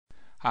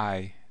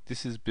Hi,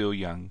 this is Bill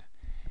Young,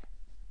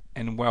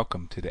 and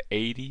welcome to the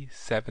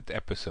 87th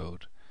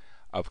episode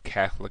of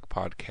Catholic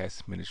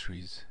Podcast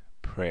Ministries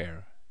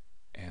Prayer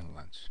and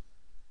Lunch.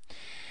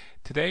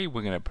 Today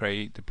we're going to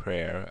pray the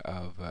prayer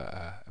of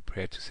a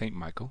prayer to Saint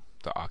Michael,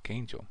 the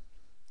Archangel,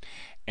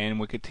 and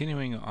we're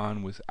continuing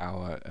on with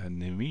our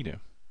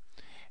Novena,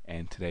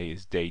 and today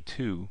is day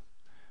 2,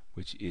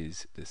 which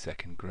is the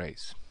second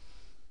grace.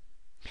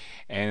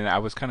 And I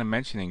was kind of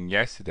mentioning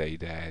yesterday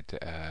that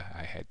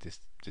I had this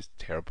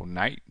terrible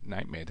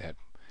nightmare that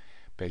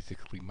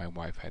basically my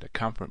wife had to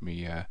comfort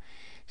me. I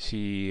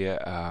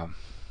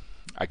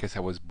guess I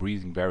was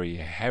breathing very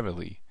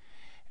heavily,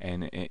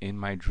 and in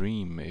my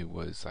dream it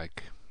was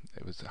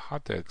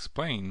hard to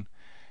explain.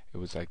 It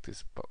was like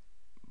this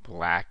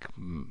black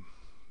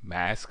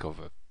mask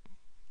of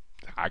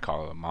I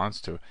call it a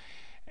monster,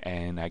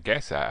 and I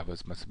guess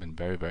must have been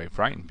very, very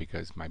frightened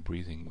because my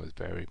breathing was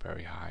very,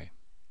 very high.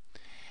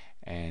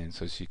 And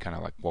so she kind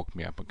of like woke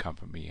me up and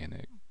comforted me,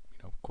 and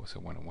of course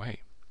it went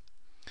away.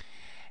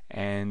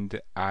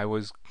 And I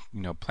was,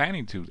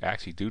 planning to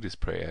actually do this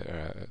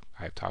prayer.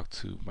 I talked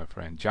to my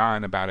friend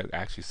John about it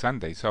actually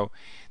Sunday. So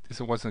this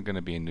wasn't going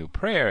to be a new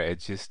prayer.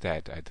 It's just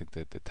that I think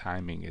that the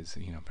timing is,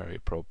 very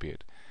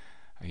appropriate.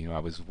 I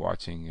was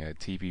watching a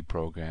TV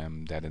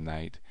program that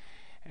night,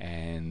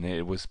 and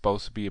it was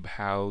supposed to be about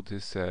how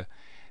this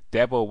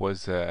devil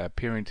was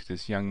appearing to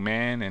this young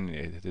man, and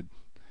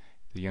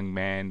the young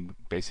man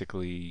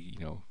basically,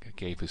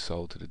 gave his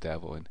soul to the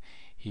devil, and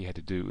he had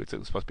to do. It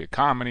was supposed to be a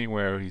comedy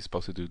where he's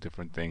supposed to do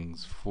different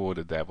things for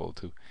the devil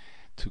to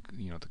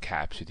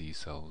capture these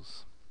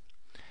souls.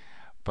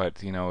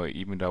 But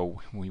even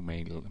though we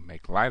may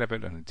make light of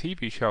it on a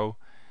TV show,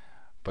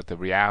 but the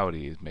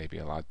reality is maybe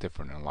a lot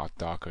different and a lot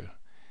darker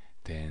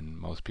than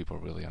most people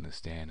really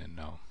understand and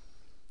know.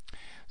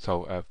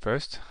 So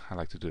first, I'd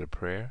like to do the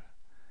prayer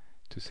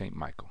to Saint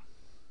Michael.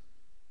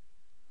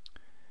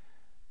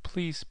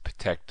 Please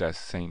protect us,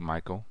 Saint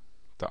Michael,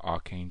 the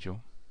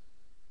Archangel,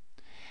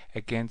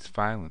 against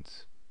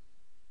violence,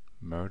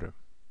 murder,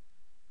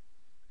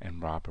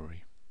 and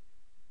robbery.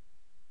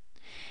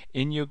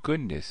 In your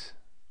goodness,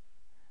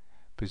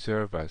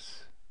 preserve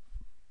us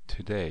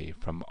today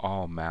from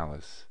all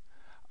malice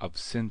of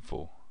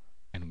sinful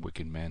and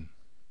wicked men.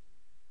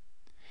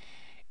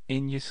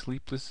 In your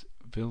sleepless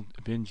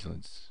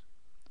vigilance,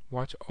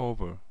 watch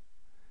over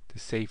the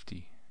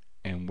safety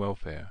and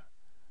welfare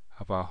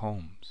of our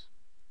homes,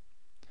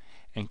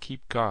 and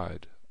keep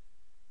guard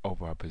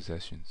over our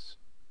possessions.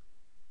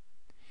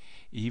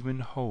 Even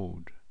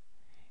hold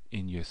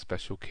in your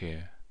special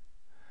care,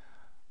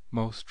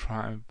 most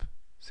triumph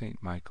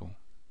Saint Michael,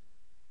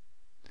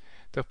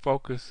 the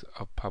focus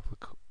of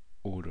public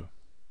order,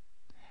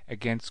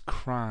 against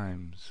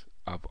crimes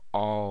of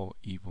all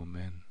evil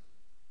men,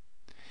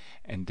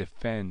 and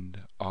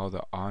defend all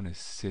the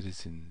honest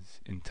citizens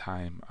in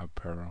time of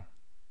peril.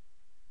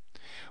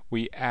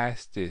 We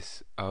ask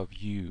this of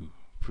you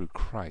through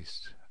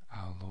Christ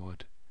our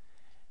Lord.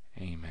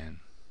 Amen.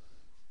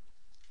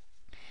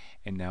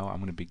 And now I'm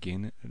going to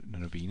begin the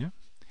novena.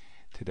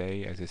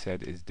 Today, as I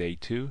said, is day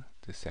 2,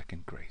 the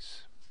second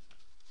grace.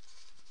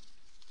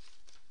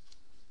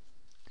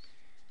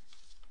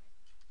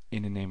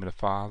 In the name of the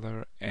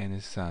Father, and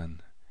the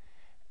Son,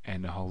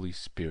 and the Holy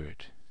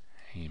Spirit.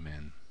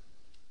 Amen.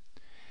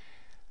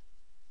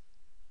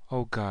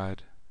 O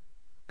God,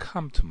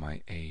 come to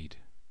my aid.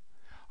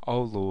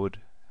 O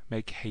Lord,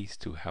 make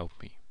haste to help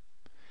me.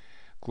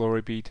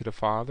 Glory be to the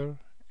Father,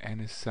 and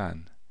the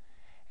Son,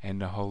 and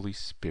the Holy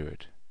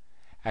Spirit,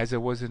 as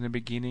it was in the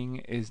beginning,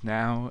 is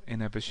now,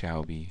 and ever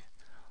shall be,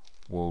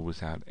 world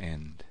without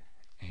end.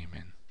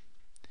 Amen.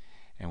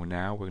 And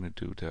now we're going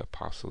to do the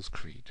Apostles'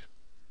 Creed.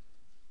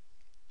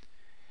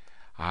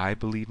 I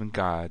believe in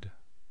God,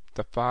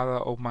 the Father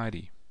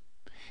Almighty,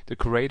 the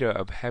Creator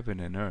of heaven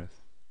and earth.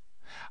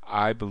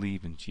 I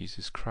believe in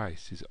Jesus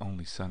Christ, His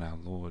only Son, our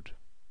Lord.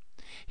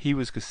 He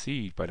was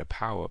conceived by the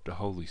power of the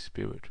Holy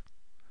Spirit,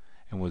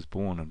 and was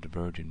born of the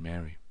Virgin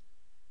Mary.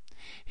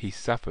 He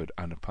suffered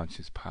under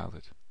Pontius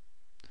Pilate,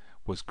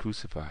 was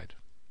crucified,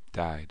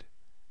 died,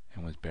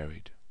 and was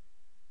buried.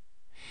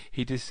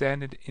 He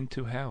descended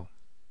into hell,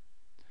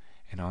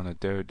 and on the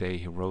third day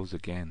he rose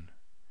again.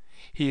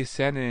 He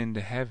ascended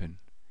into heaven.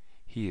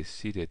 He is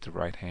seated at the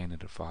right hand of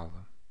the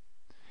Father.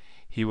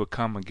 He will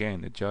come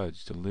again to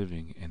judge the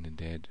living and the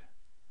dead.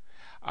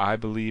 I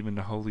believe in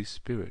the Holy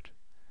Spirit,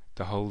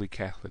 the Holy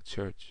Catholic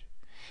Church,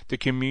 the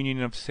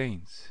communion of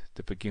saints,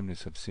 the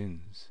forgiveness of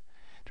sins,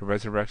 the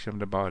resurrection of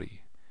the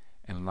body,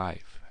 and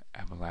life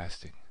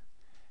everlasting.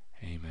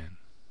 Amen.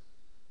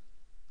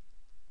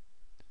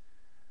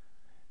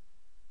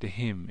 The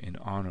hymn in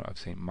honor of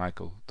Saint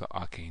Michael the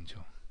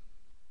Archangel.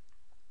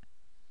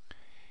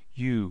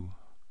 You,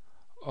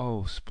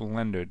 O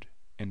splendid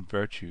in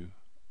virtue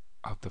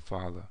of the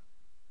Father,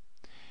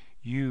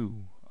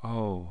 you,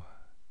 O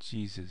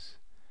Jesus,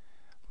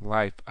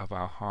 life of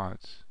our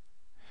hearts,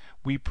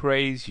 we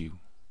praise you,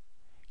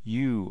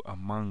 you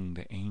among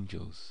the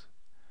angels,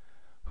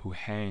 who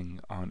hang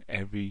on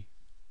every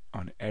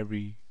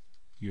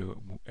your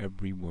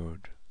every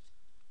word.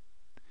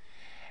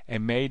 A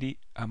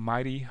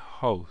mighty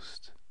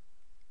host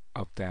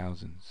of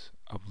thousands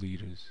of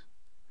leaders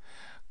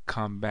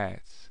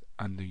combats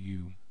under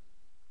you,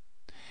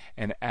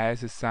 and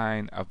as a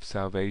sign of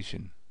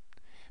salvation,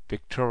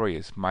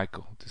 victorious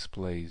Michael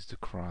displays the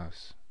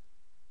cross.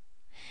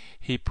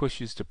 He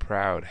pushes the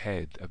proud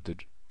head of the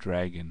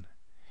dragon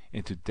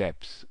into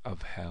depths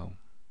of hell,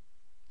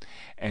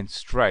 and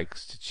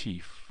strikes the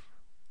chief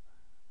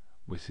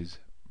with his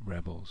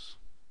rebels.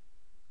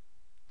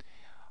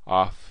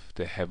 Off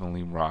the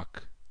heavenly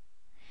rock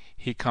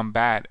he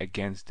combat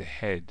against the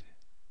head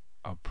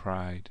of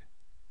pride.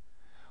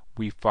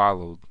 We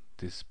followed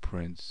this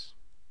prince,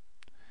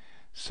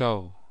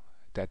 so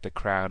that the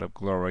crown of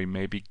glory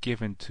may be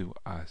given to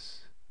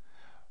us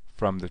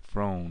from the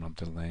throne of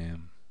the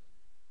Lamb.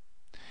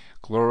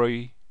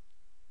 Glory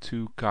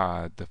to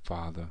God the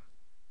Father,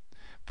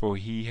 for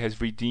he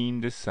has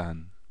redeemed the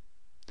Son,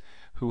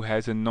 who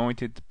has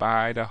anointed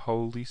by the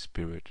Holy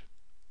Spirit,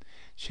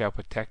 shall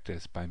protect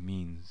us by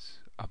means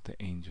of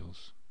the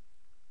angels.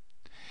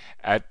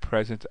 At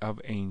present of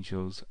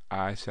angels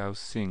I shall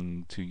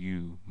sing to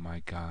you,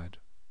 my God.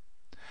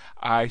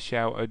 I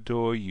shall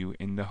adore you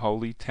in the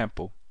holy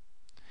temple,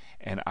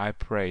 and I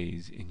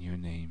praise in your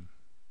name.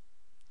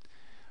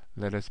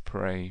 Let us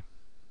pray.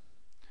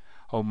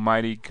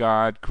 Almighty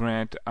God,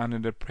 grant unto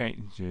the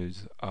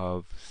prayers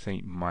of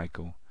Saint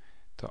Michael,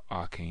 the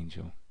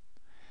Archangel,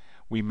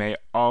 we may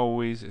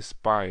always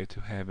aspire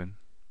to heaven,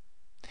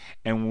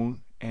 and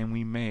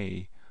we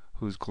may,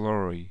 whose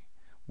glory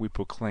we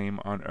proclaim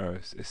on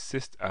earth,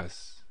 assist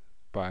us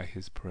by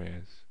his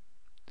prayers.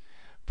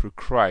 Through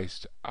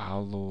Christ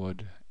our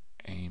Lord.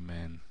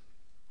 Amen.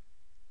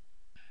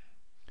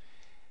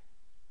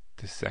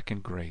 The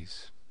second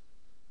grace.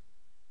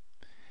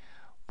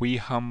 We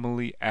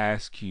humbly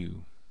ask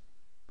you,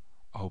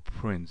 O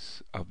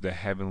Prince of the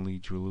heavenly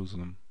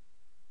Jerusalem,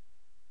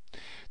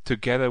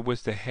 together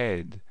with the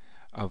head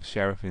of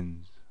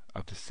Seraphim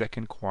of the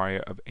second choir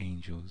of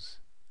angels,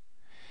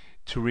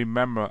 to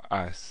remember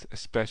us,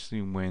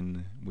 especially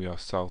when we are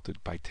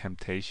assaulted by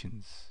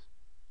temptations,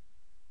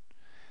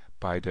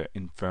 by the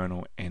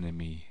infernal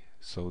enemy,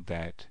 so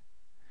that,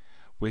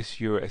 with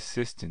your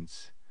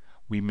assistance,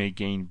 we may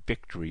gain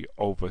victory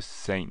over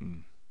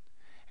Satan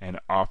and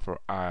offer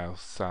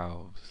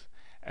ourselves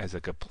as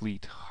a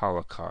complete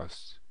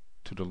holocaust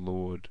to the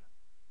Lord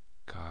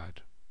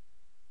God.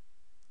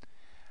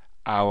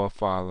 Our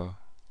Father,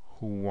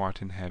 who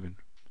art in heaven,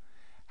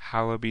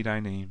 hallowed be thy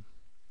name.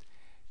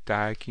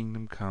 Thy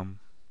kingdom come,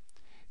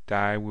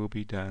 thy will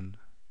be done,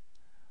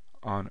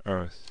 on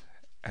earth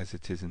as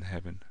it is in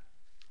heaven.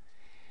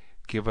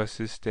 Give us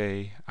this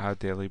day our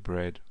daily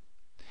bread,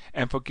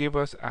 and forgive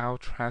us our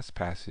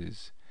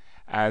trespasses,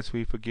 as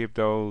we forgive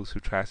those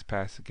who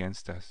trespass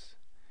against us.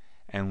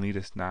 And lead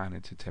us not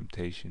into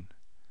temptation,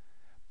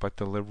 but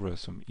deliver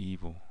us from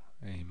evil.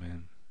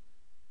 Amen.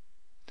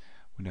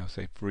 We now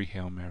say 3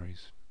 Hail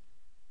Marys.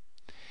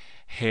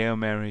 Hail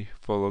Mary,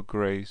 full of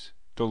grace,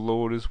 the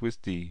Lord is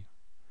with thee.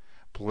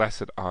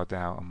 Blessed art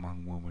thou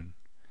among women,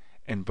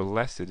 and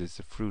blessed is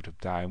the fruit of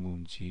thy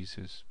womb,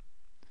 Jesus.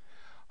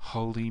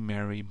 Holy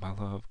Mary,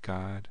 Mother of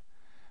God,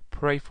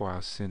 pray for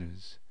us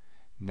sinners,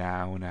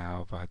 now and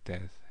hour of our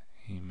death.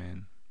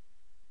 Amen.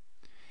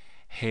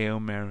 Hail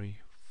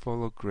Mary,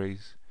 full of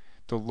grace,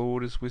 the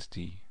Lord is with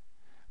thee.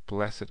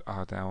 Blessed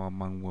art thou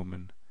among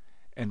women,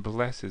 and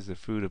blessed is the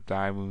fruit of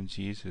thy womb,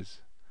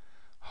 Jesus.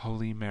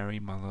 Holy Mary,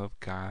 Mother of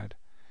God,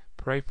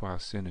 pray for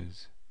us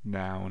sinners,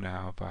 now and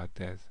hour of our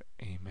death.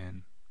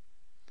 Amen.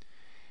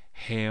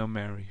 Hail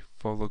Mary,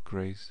 full of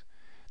grace,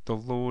 the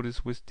Lord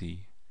is with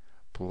thee.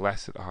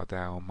 Blessed art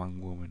thou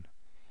among women,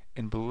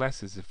 and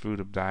blessed is the fruit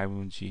of thy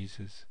womb,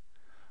 Jesus.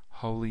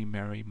 Holy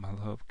Mary,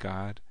 Mother of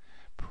God,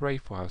 pray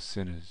for us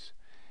sinners,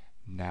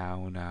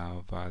 now and hour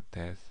of our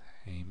death.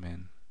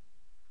 Amen.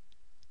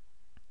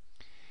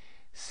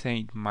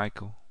 Saint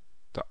Michael,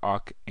 the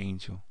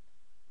Archangel,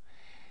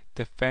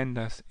 defend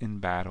us in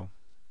battle,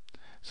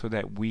 so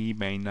that we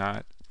may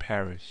not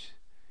perish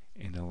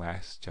in the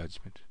last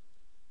judgment.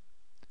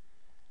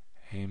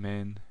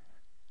 Amen.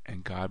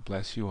 And God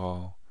bless you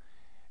all,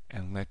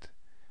 and let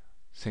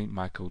Saint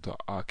Michael the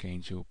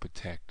Archangel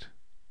protect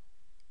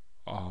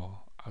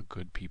all our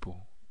good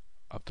people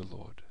of the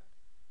Lord.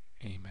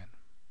 Amen.